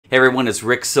Hey everyone, it's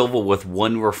Rick Silva with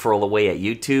One Referral Away at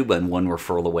YouTube and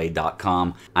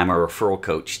OneReferralAway.com. I'm a referral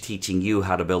coach teaching you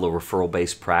how to build a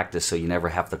referral-based practice so you never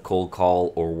have to cold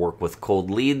call or work with cold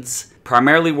leads.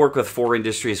 Primarily work with 4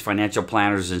 industries: financial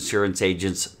planners, insurance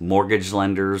agents, mortgage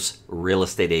lenders, real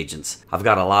estate agents. I've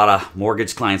got a lot of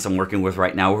mortgage clients I'm working with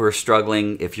right now who are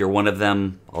struggling. If you're one of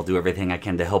them, I'll do everything I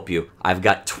can to help you. I've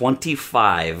got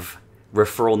 25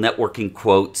 referral networking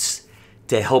quotes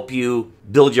to help you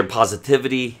build your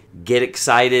positivity, get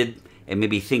excited, and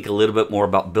maybe think a little bit more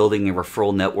about building a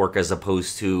referral network as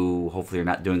opposed to, hopefully you're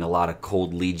not doing a lot of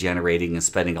cold lead generating and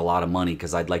spending a lot of money,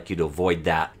 because I'd like you to avoid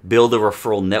that. Build a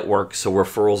referral network so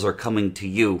referrals are coming to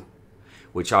you,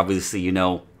 which obviously you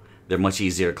know they're much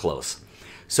easier to close.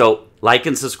 So like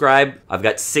and subscribe. I've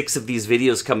got 6 of these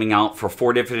videos coming out for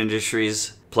 4 different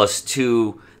industries, plus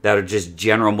 2 that are just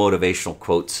general motivational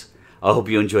quotes. I hope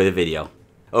you enjoy the video.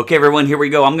 Okay, everyone, here we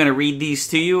go. I'm going to read these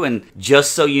to you, and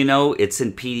just so you know, it's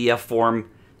in PDF form.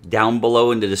 Down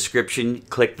below in the description,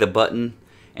 click the button,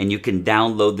 and you can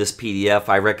download this PDF.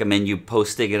 I recommend you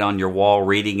posting it on your wall,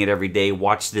 reading it every day,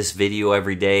 watch this video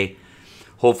every day.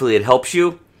 Hopefully it helps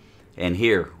you, and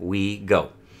here we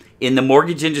go. In the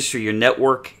mortgage industry, your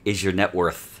network is your net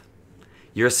worth.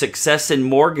 Your success in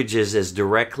mortgages is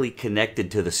directly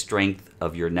connected to the strength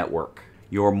of your network.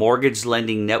 Your mortgage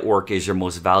lending network is your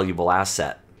most valuable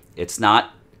asset. It's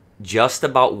not just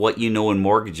about what you know in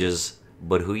mortgages,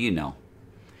 but who you know.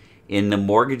 In the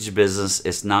mortgage business,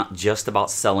 it's not just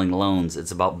about selling loans,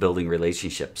 it's about building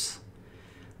relationships.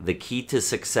 The key to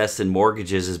success in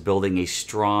mortgages is building a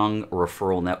strong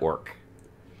referral network.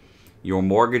 Your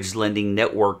mortgage lending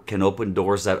network can open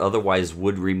doors that otherwise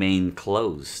would remain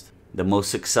closed. The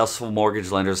most successful mortgage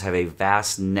lenders have a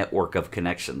vast network of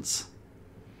connections.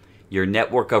 Your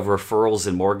network of referrals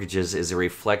and mortgages is a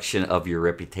reflection of your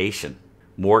reputation.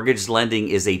 Mortgage lending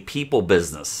is a people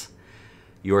business.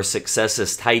 Your success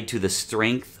is tied to the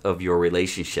strength of your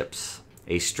relationships.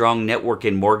 A strong network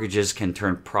in mortgages can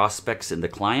turn prospects into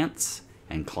clients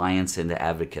and clients into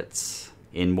advocates.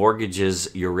 In mortgages,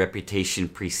 your reputation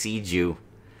precedes you.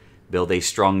 Build a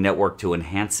strong network to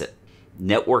enhance it.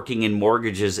 Networking in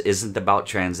mortgages isn't about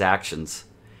transactions.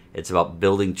 It's about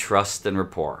building trust and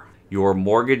rapport. Your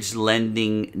mortgage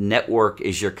lending network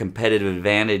is your competitive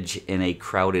advantage in a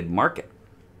crowded market.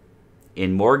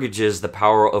 In mortgages, the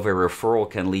power of a referral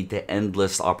can lead to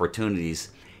endless opportunities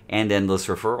and endless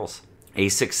referrals. A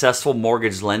successful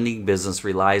mortgage lending business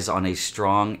relies on a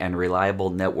strong and reliable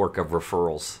network of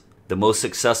referrals. The most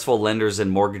successful lenders in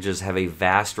mortgages have a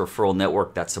vast referral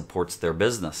network that supports their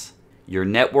business. Your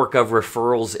network of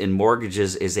referrals in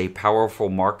mortgages is a powerful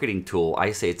marketing tool.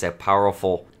 I say it's a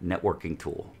powerful networking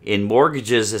tool. In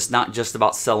mortgages, it's not just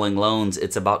about selling loans,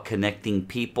 it's about connecting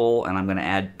people, and I'm going to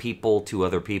add people to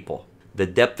other people. The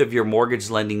depth of your mortgage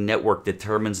lending network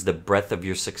determines the breadth of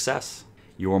your success.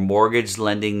 Your mortgage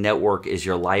lending network is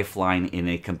your lifeline in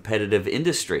a competitive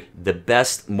industry. The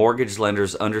best mortgage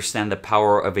lenders understand the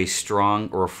power of a strong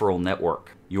referral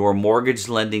network. Your mortgage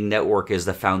lending network is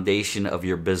the foundation of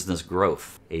your business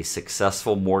growth. A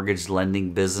successful mortgage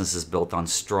lending business is built on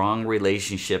strong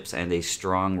relationships and a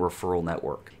strong referral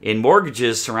network. In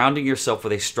mortgages, surrounding yourself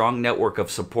with a strong network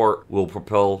of support will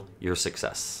propel your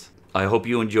success. I hope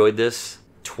you enjoyed this.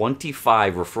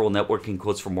 25 referral networking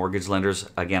quotes for mortgage lenders.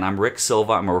 Again, I'm Rick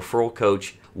Silva. I'm a referral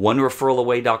coach.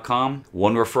 OneReferralAway.com.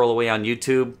 One Referral Away on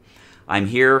YouTube. I'm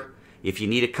here. If you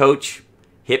need a coach,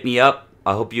 hit me up.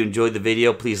 I hope you enjoyed the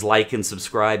video. Please like and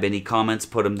subscribe. Any comments,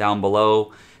 put them down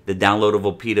below. The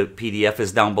downloadable PDF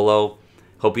is down below.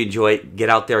 Hope you enjoy it. Get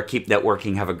out there. Keep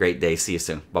networking. Have a great day. See you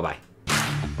soon. Bye-bye.